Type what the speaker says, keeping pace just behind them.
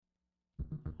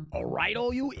Alright,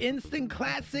 all you instant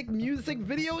classic music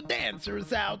video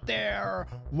dancers out there,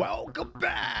 welcome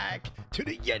back to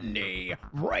the Indy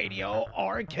Radio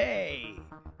Arcade.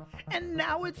 And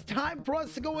now it's time for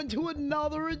us to go into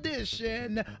another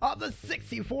edition of the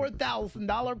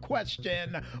 $64,000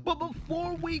 question. But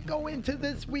before we go into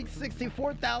this week's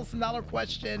 $64,000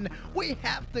 question, we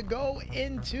have to go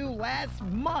into last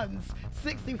month's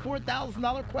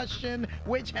 $64,000 question,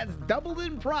 which has doubled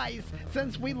in price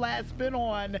since we last been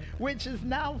on, which is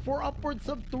now for upwards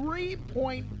of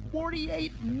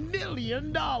 $3.48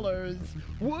 million.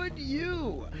 Would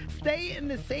you stay in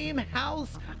the same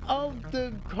house of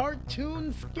the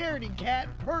cartoon Scaredy Cat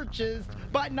purchased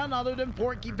by none other than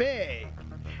Porky Pig?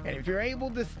 And if you're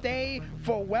able to stay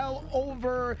for well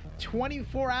over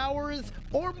 24 hours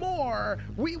or more,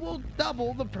 we will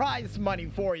double the prize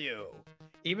money for you.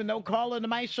 Even though Carl and the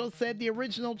Maestro said the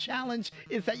original challenge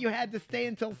is that you had to stay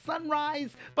until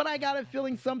sunrise, but I got a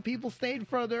feeling some people stayed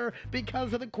further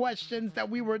because of the questions that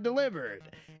we were delivered.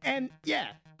 And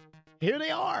yeah, here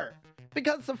they are.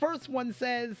 Because the first one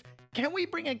says, can we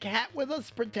bring a cat with us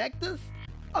to protect us?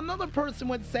 Another person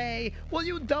would say, will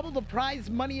you double the prize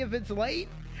money if it's late?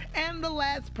 And the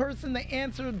last person that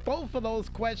answered both of those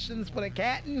questions with a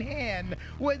cat in hand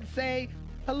would say,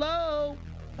 hello?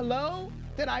 Hello?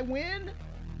 Did I win?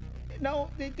 No,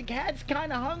 the cat's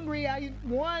kind of hungry. I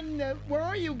won. Where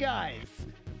are you guys?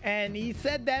 And he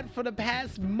said that for the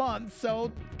past month,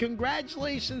 so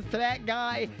congratulations to that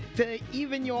guy. To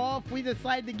even you off, we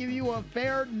decided to give you a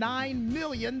fair $9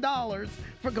 million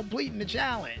for completing the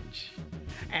challenge.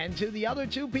 And to the other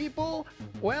two people,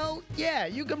 well, yeah,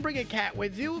 you can bring a cat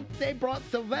with you. They brought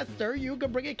Sylvester. You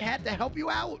can bring a cat to help you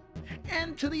out.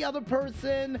 And to the other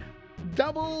person,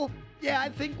 double... yeah, I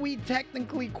think we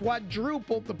technically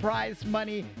quadrupled the prize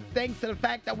money thanks to the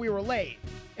fact that we were late.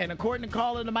 And according to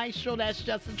Carl and the Maestro, that's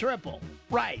just a triple.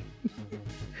 Right.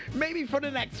 Maybe for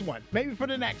the next one. Maybe for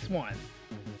the next one.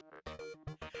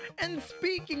 And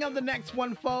speaking of the next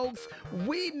one, folks,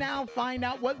 we now find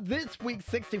out what this week's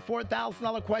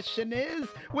 $64,000 question is,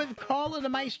 with Carl and the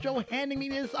Maestro handing me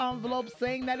this envelope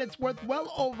saying that it's worth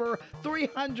well over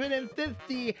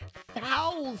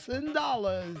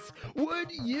 $350,000.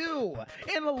 Would you,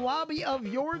 in a lobby of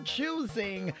your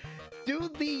choosing,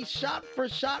 do the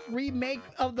shot-for-shot remake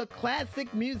of the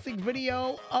classic music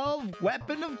video of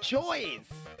Weapon of Choice?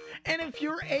 And if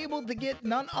you're able to get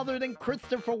none other than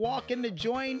Christopher Walken to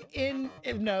join in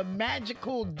a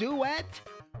magical duet,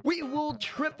 we will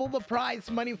triple the prize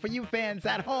money for you fans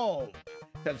at home.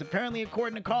 Because apparently,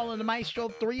 according to Carl and the Maestro,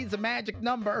 3 is a magic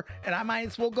number, and I might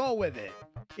as well go with it.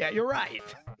 Yeah, you're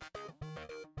right.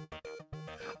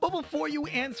 But before you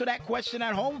answer that question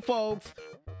at home, folks,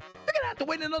 you're gonna have to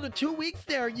wait another 2 weeks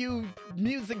there, you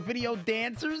music video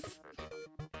dancers.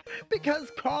 Because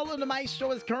Carl and the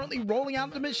Maestro is currently rolling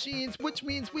out the machines, which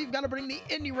means we've got to bring the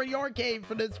Indy Radio Arcade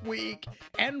for this week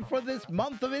and for this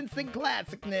month of instant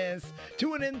classicness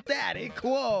to an emphatic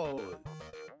close.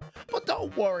 But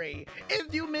don't worry,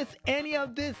 if you miss any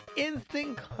of this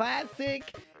instant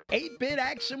classic 8-bit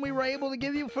action we were able to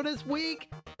give you for this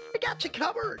week, we got you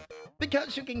covered.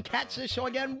 Because you can catch the show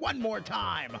again one more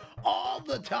time, all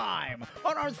the time,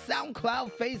 on our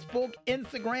SoundCloud, Facebook,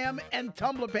 Instagram, and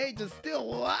Tumblr pages,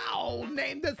 still all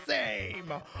named the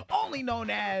same, only known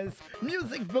as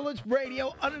Music Village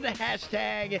Radio under the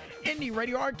hashtag Indy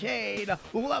Radio Arcade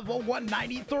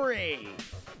Lvl.193.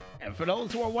 And for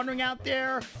those who are wondering out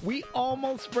there, we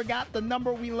almost forgot the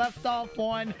number we left off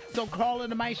on, so Carl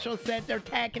and the Maestro said they're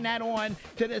tacking that on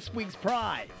to this week's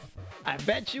prize. I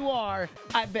bet you are.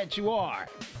 I bet you are.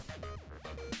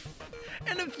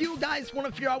 And if you guys want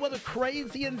to figure out what the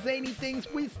crazy and zany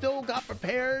things we still got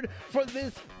prepared for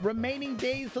this remaining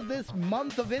days of this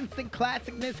month of instant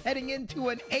classicness heading into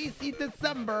an AC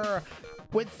December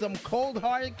with some cold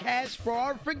hard cash for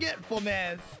our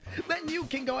forgetfulness, then you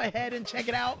can go ahead and check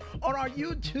it out on our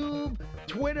YouTube,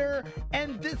 Twitter,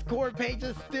 and Discord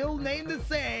pages still named the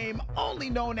same,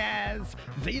 only known as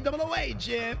the Double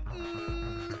Agent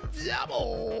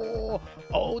 0012.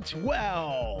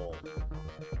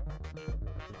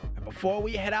 And before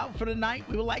we head out for the night,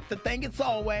 we would like to thank, as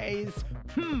always,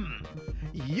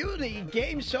 you the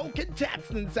game show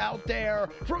contestants out there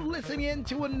for listening in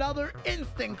to another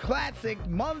instant classic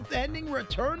month-ending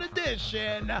return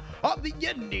edition of the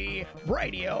Indy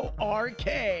Radio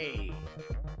Arcade.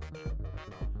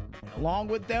 Along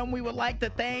with them, we would like to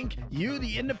thank you,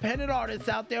 the independent artists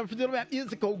out there, for doing that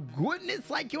musical goodness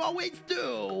like you always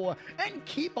do. And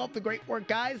keep up the great work,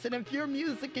 guys. And if your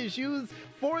music is used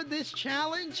for this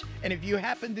challenge, and if you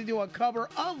happen to do a cover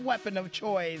of Weapon of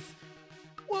Choice,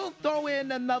 we'll throw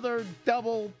in another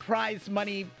double prize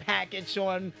money package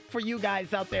on for you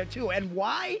guys out there too. And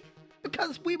why?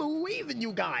 Because we believe in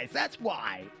you guys. That's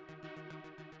why.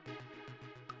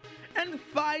 And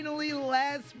finally,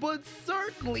 last but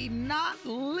certainly not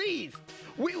least,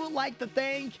 we would like to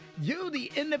thank you,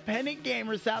 the independent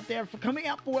gamers out there, for coming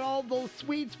up with all those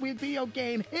sweet video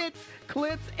game hits,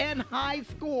 clips, and high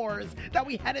scores that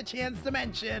we had a chance to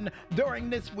mention during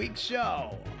this week's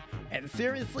show. And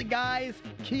seriously, guys,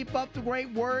 keep up the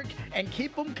great work and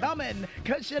keep them coming,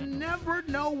 because you never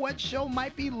know what show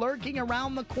might be lurking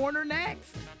around the corner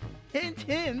next. Hint,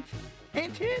 hint,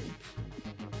 hint, hint.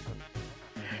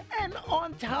 And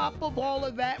on top of all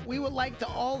of that, we would like to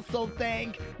also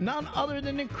thank none other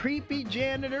than the creepy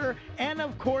janitor and,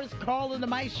 of course, Carl and the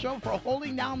Maestro for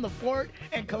holding down the fort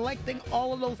and collecting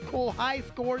all of those cool high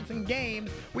scores and games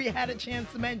we had a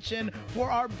chance to mention for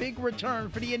our big return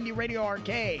for the Indy Radio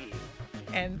Arcade.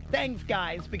 And thanks,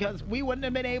 guys, because we wouldn't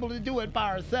have been able to do it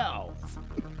by ourselves.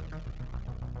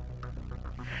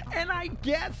 And I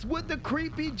guess with the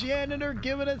creepy janitor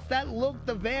giving us that look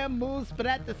to Van Moose, but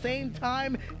at the same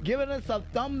time giving us a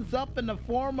thumbs up in the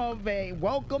form of a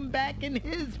welcome back in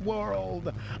his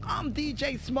world, I'm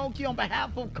DJ Smokey on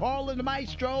behalf of Carl and the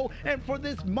Maestro, and for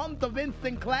this month of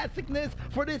instant classicness,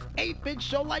 for this 8-bit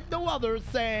show like no other,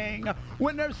 saying,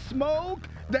 when there's smoke,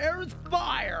 there's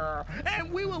fire.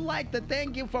 And we would like to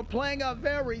thank you for playing a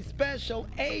very special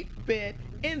 8-bit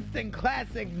instant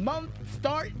classic month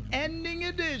start ending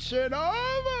edition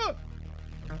of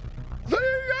the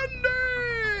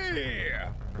Indy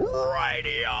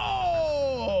Radio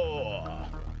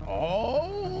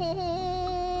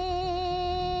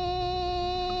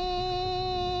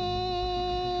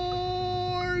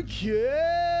Arcade.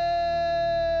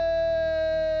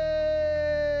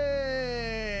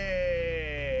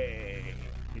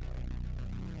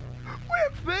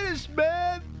 We're finished,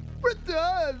 man. We're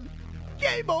done.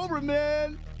 Game over,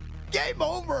 man. Game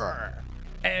over.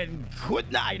 And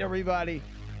good night, everybody.